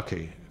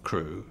Nagasaki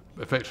crew,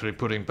 effectively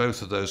putting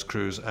both of those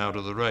crews out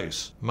of the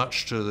race,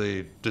 much to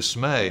the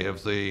dismay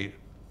of the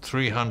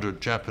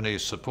 300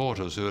 Japanese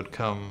supporters who had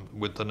come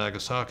with the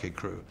Nagasaki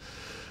crew.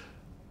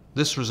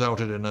 This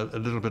resulted in a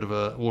little bit of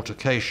an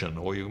altercation,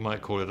 or you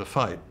might call it a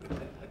fight,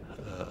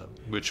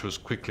 which was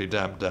quickly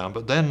damped down.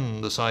 But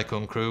then the Sai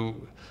Kung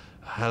crew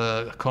had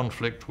a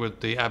conflict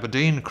with the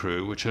Aberdeen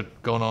crew, which had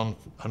gone on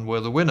and were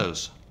the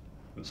winners.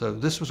 So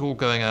this was all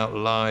going out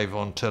live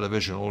on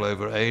television all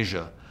over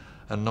Asia,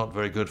 and not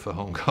very good for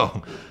Hong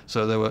Kong.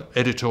 So there were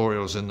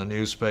editorials in the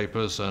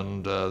newspapers,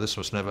 and this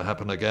must never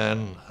happen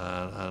again.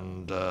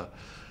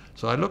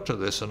 So I looked at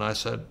this and I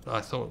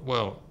thought,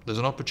 well, there's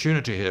an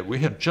opportunity here. We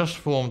had just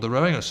formed the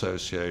Rowing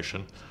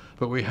Association,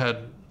 but we had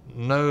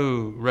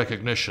no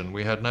recognition,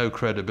 we had no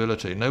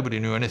credibility. Nobody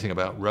knew anything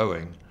about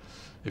rowing.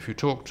 If you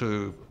talk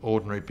to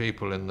ordinary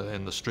people in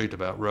the street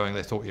about rowing,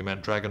 they thought you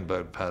meant dragon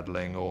boat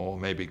paddling or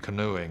maybe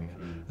canoeing.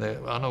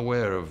 They're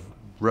unaware of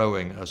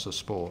rowing as a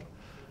sport.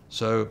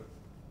 So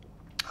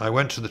I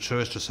went to the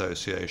Tourist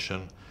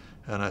Association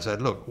and I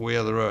said, look, we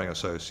are the Rowing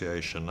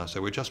Association. I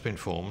said, we've just been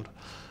formed.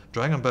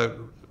 Dragon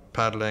boat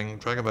paddling,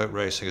 dragon boat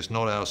racing is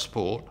not our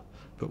sport,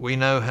 but we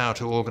know how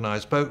to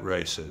organize boat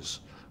races.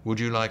 Would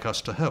you like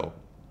us to help?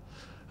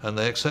 And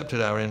they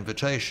accepted our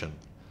invitation.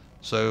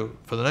 So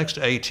for the next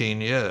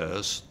 18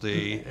 years,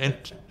 the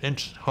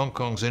Hong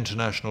Kong's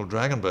international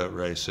dragon boat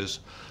races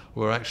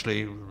were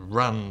actually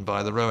run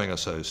by the Rowing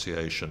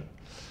Association.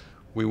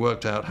 We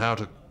worked out how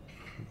to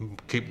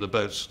keep the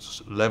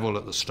boats level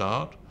at the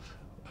start.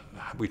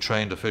 We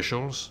trained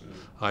officials.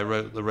 I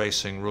wrote the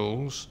racing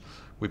rules.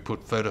 We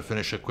put photo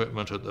finish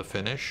equipment at the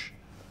finish.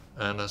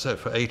 And as I said,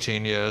 for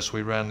 18 years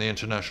we ran the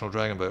international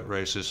dragon boat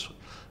races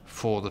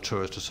for the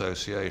Tourist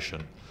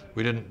Association.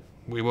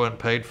 We weren't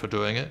paid for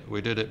doing it.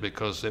 We did it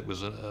because it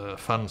was a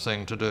fun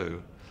thing to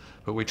do.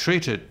 But we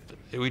treated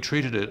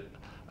it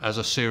as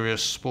a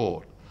serious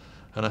sport.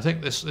 And I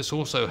think this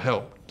also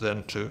helped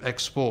then to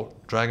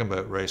export dragon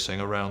boat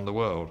racing around the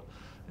world.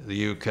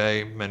 The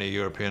UK, many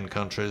European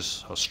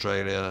countries,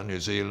 Australia, New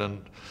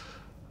Zealand,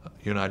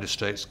 United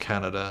States,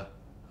 Canada,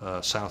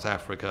 South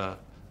Africa,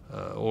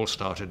 all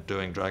started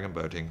doing dragon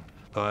boating.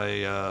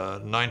 By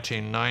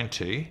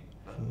 1990,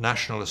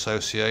 national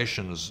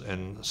associations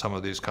in some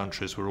of these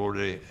countries were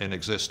already in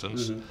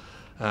existence,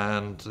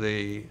 and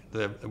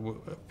there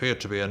appeared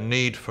to be a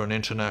need for an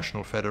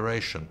international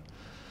federation.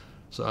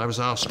 So I was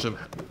asked to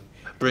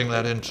bring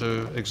that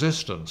into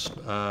existence,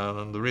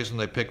 and the reason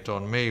they picked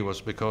on me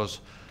was because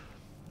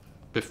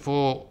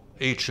before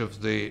each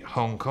of the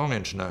Hong Kong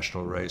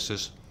international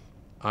races,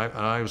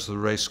 I was the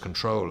race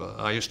controller.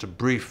 I used to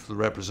brief the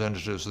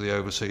representatives of the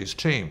overseas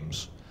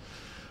teams.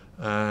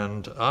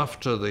 And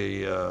after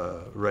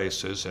the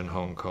races in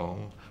Hong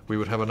Kong, we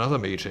would have another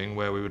meeting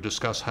where we would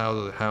discuss how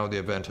the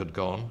event had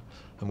gone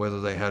and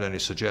whether they had any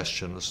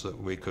suggestions that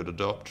we could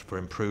adopt for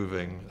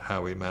improving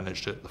how we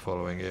managed it the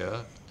following year.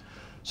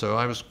 So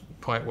I was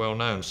quite well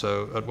known.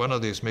 So at one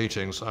of these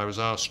meetings, I was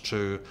asked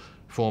to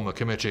form a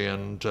committee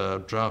and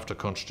draft a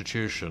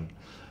constitution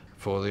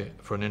for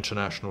an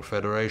international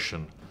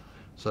federation.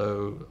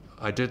 So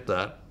I did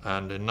that,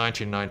 and in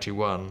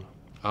 1991,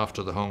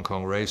 after the Hong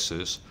Kong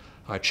races,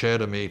 I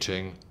chaired a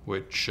meeting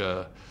which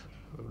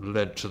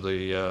led to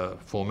the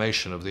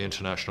formation of the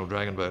International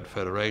Dragon Boat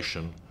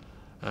Federation.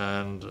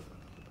 And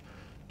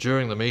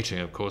during the meeting,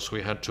 of course,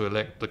 we had to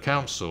elect the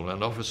council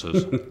and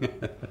officers.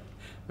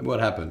 And what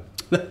happened?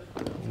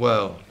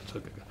 Well,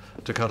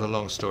 to cut a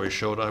long story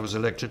short, I was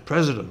elected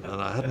president,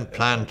 and I hadn't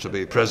planned to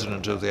be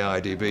president of the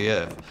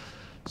IDBF.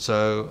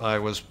 So I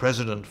was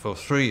president for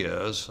 3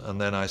 years,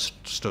 and then I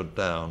stood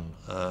down,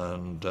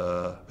 and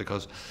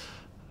because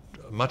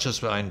much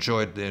as I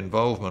enjoyed the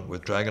involvement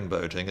with dragon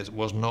boating, it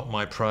was not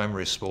my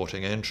primary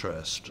sporting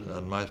interest.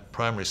 And my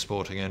primary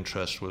sporting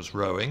interest was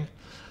rowing,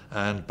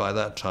 and by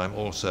that time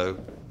also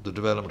the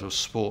development of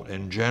sport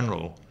in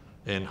general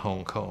in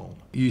Hong Kong.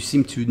 You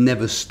seem to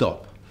never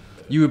stop.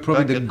 You were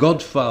probably the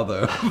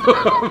godfather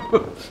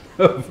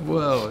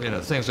Well,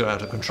 things are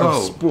out of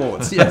control. of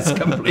sports. Yes,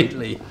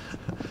 completely.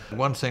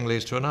 One thing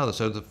leads to another.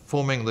 So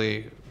forming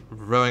the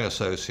Rowing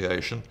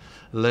Association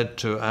led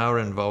to our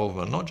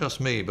involvement, not just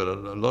me, but a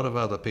lot of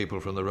other people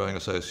from the Rowing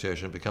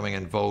Association becoming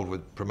involved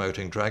with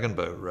promoting dragon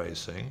boat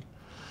racing.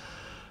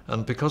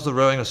 And because the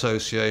Rowing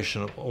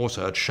Association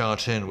also at Sha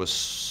Tin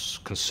was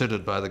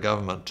considered by the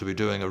government to be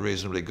doing a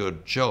reasonably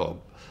good job,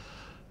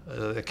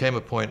 there came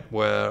a point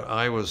where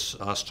I was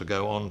asked to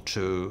go on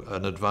to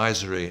an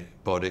advisory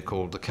body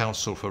called the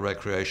Council for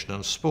Recreation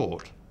and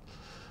Sport.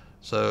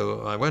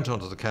 So I went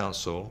onto the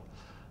council,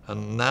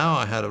 and now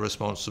I had a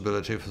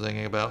responsibility for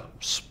thinking about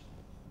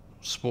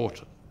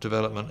sport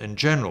development in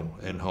general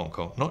in Hong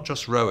Kong, not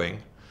just rowing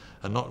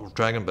and not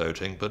dragon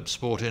boating, but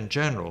sport in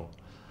general.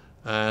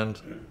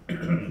 And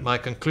my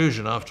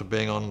conclusion after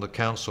being on the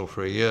council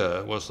for a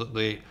year was that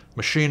the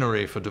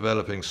machinery for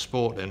developing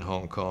sport in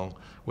Hong Kong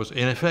was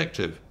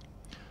ineffective.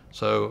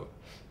 So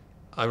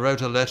I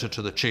wrote a letter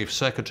to the Chief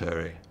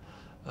Secretary.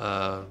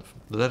 The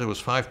letter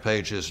was 5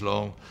 pages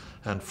long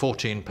and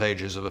 14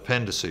 pages of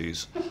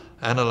appendices,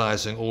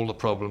 analysing all the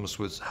problems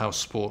with how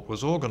sport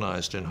was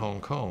organised in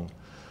Hong Kong.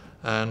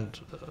 And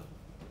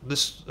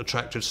this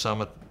attracted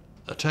some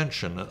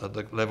attention at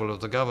the level of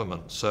the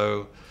government.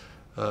 So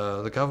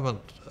the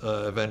government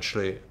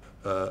eventually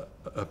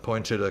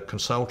appointed a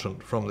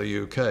consultant from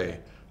the UK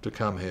to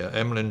come here,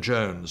 Emlyn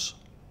Jones.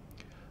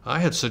 I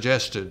had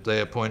suggested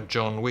they appoint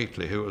John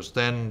Wheatley, who was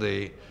then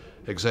the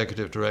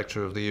executive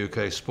director of the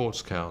UK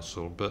Sports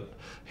Council, but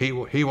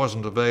he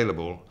wasn't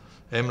available.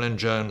 Emlyn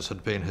Jones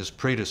had been his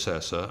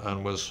predecessor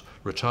and was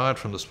retired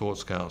from the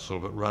Sports Council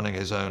but running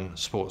his own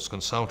sports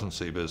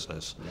consultancy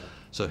business. Yeah.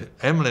 So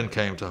Emlyn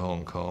came to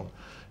Hong Kong.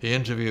 He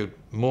interviewed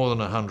more than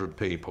 100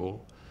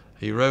 people.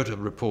 He wrote a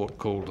report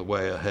called The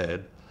Way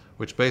Ahead,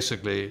 which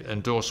basically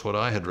endorsed what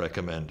I had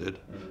recommended.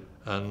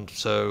 And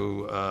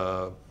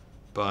so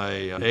by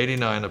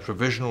 '89, a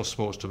provisional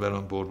sports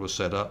development board was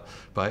set up.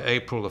 By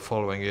April the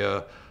following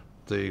year,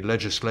 the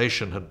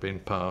legislation had been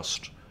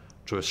passed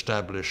to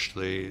establish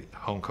the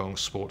Hong Kong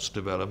Sports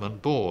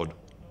Development Board.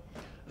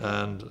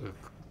 And,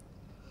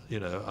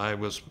 I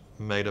was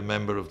made a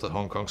member of the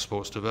Hong Kong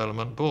Sports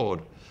Development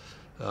Board.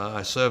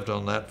 I served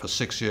on that for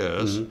 6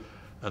 years.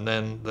 Mm-hmm. And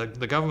then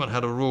the government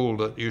had a rule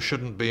that you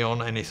shouldn't be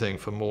on anything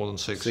for more than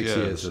 6 years. 6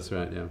 years, that's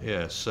right, yeah.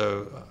 Yes,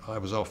 so I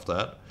was off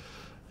that.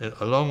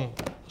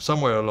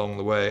 Somewhere along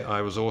the way,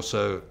 I was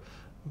also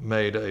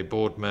made a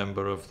board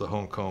member of the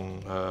Hong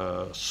Kong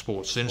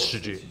Sports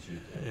Institute.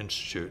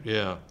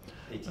 Yeah.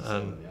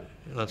 And yeah.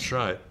 That's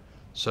right.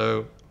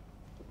 So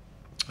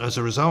as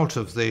a result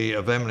of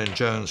Emlyn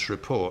Jones'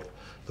 report,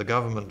 the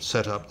government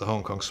set up the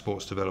Hong Kong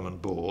Sports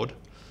Development Board.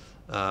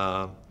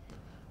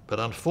 But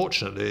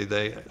unfortunately,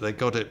 they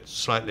got it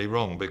slightly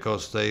wrong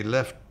because they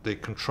left the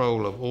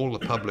control of all the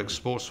public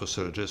sports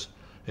facilities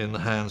in the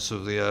hands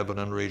of the urban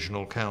and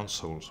regional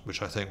councils,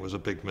 which I think was a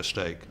big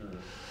mistake.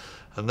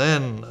 And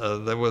then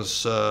there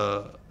was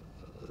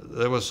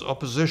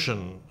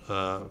opposition,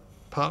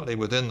 partly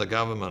within the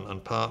government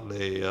and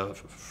partly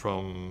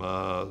from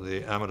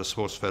the Amateur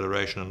Sports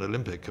Federation and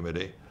Olympic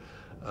Committee.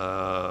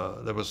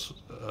 There was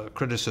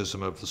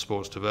criticism of the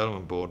Sports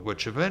Development Board,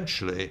 which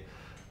eventually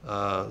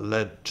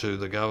led to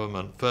the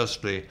government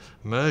firstly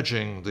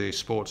merging the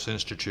Sports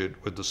Institute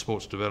with the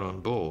Sports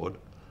Development Board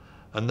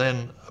and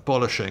then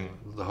abolishing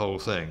the whole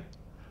thing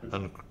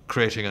and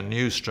creating a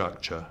new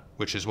structure,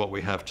 which is what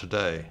we have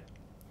today.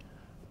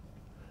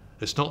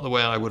 It's not the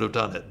way I would have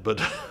done it, but...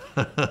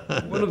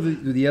 One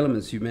of the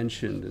elements you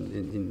mentioned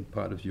in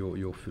part of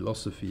your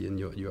philosophy and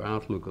your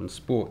outlook on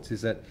sports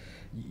is that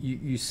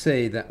you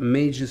say that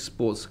major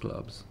sports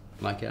clubs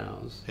like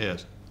ours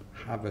yes.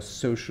 have a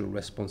social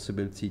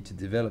responsibility to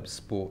develop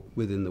sport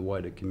within the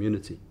wider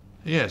community.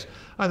 Yes,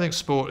 I think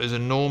sport is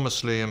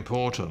enormously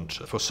important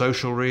for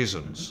social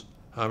reasons.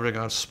 I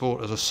regard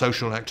sport as a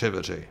social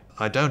activity.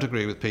 I don't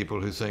agree with people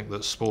who think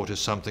that sport is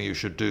something you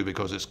should do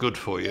because it's good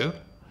for you.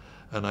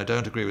 And I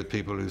don't agree with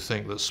people who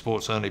think that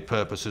sport's only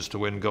purpose is to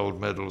win gold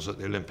medals at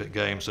the Olympic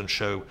Games and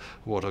show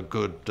what a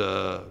good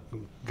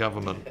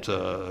government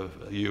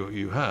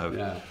you have.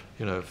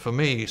 Yeah. For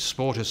me,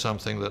 sport is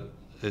something that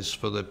is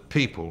for the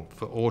people,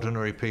 for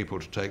ordinary people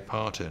to take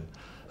part in.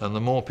 And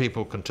the more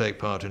people can take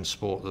part in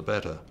sport, the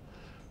better.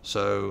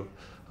 So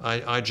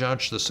I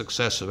judge the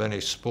success of any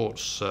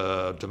sports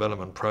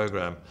development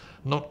program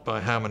not by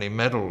how many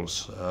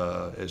medals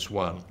is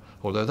won,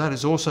 although that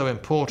is also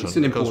important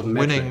because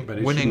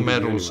winning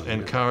medals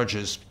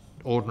encourages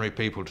ordinary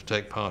people to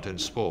take part in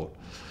sport.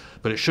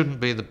 But it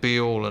shouldn't be the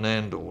be-all and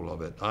end-all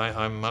of it.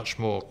 I'm much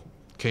more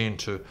keen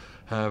to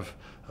have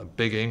a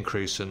big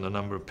increase in the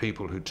number of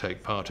people who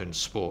take part in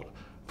sport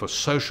for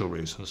social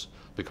reasons,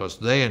 because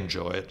they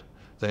enjoy it,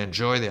 They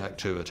enjoy the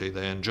activity,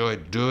 they enjoy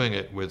doing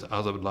it with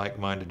other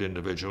like-minded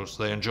individuals,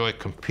 they enjoy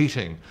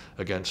competing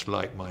against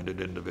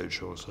like-minded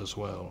individuals as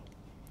well.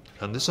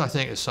 And this, I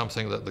think, is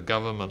something that the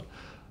government,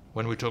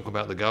 when we talk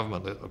about the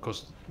government, of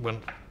course, when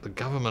the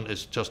government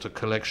is just a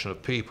collection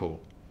of people,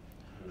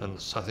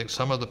 and I think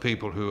some of the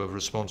people who have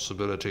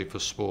responsibility for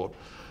sport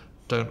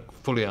don't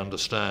fully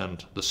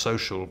understand the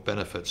social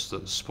benefits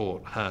that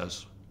sport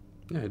has.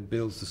 Yeah, it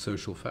builds the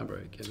social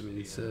fabric. I mean,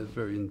 it's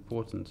very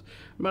important.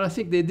 But I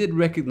think they did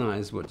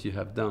recognize what you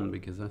have done,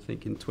 because I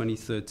think in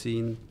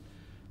 2013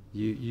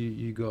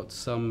 you got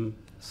some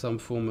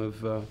form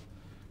of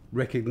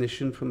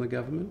recognition from the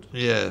government.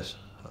 Yes,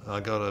 I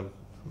got a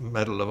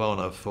Medal of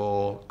Honor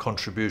for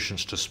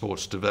contributions to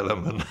sports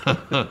development.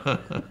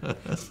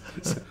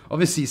 So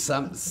obviously,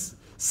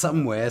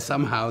 somewhere,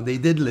 somehow, they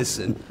did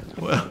listen.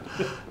 Well,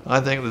 I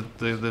think that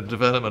the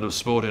development of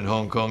sport in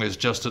Hong Kong is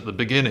just at the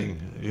beginning.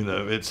 You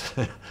know,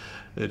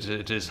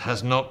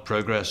 has not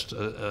progressed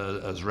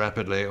as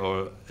rapidly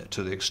or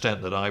to the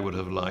extent that I would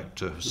have liked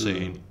to have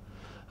seen.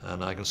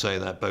 And I can say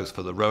that both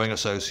for the Rowing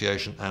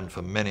Association and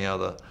for many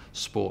other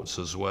sports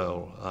as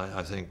well.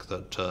 I think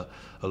that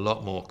a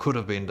lot more could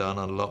have been done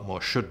and a lot more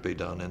should be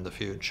done in the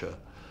future.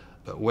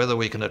 But whether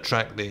we can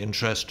attract the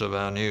interest of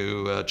our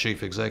new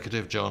Chief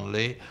Executive, John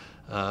Lee,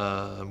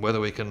 whether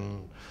we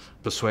can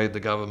persuade the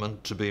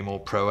government to be more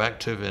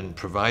proactive in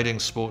providing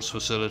sports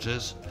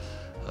facilities,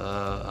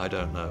 I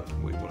don't know.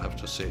 We will have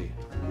to see.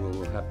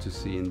 We'll have to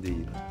see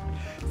indeed.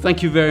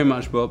 Thank you very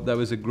much, Bob. That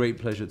was a great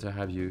pleasure to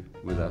have you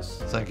with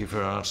us. Thank you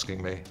for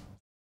asking me.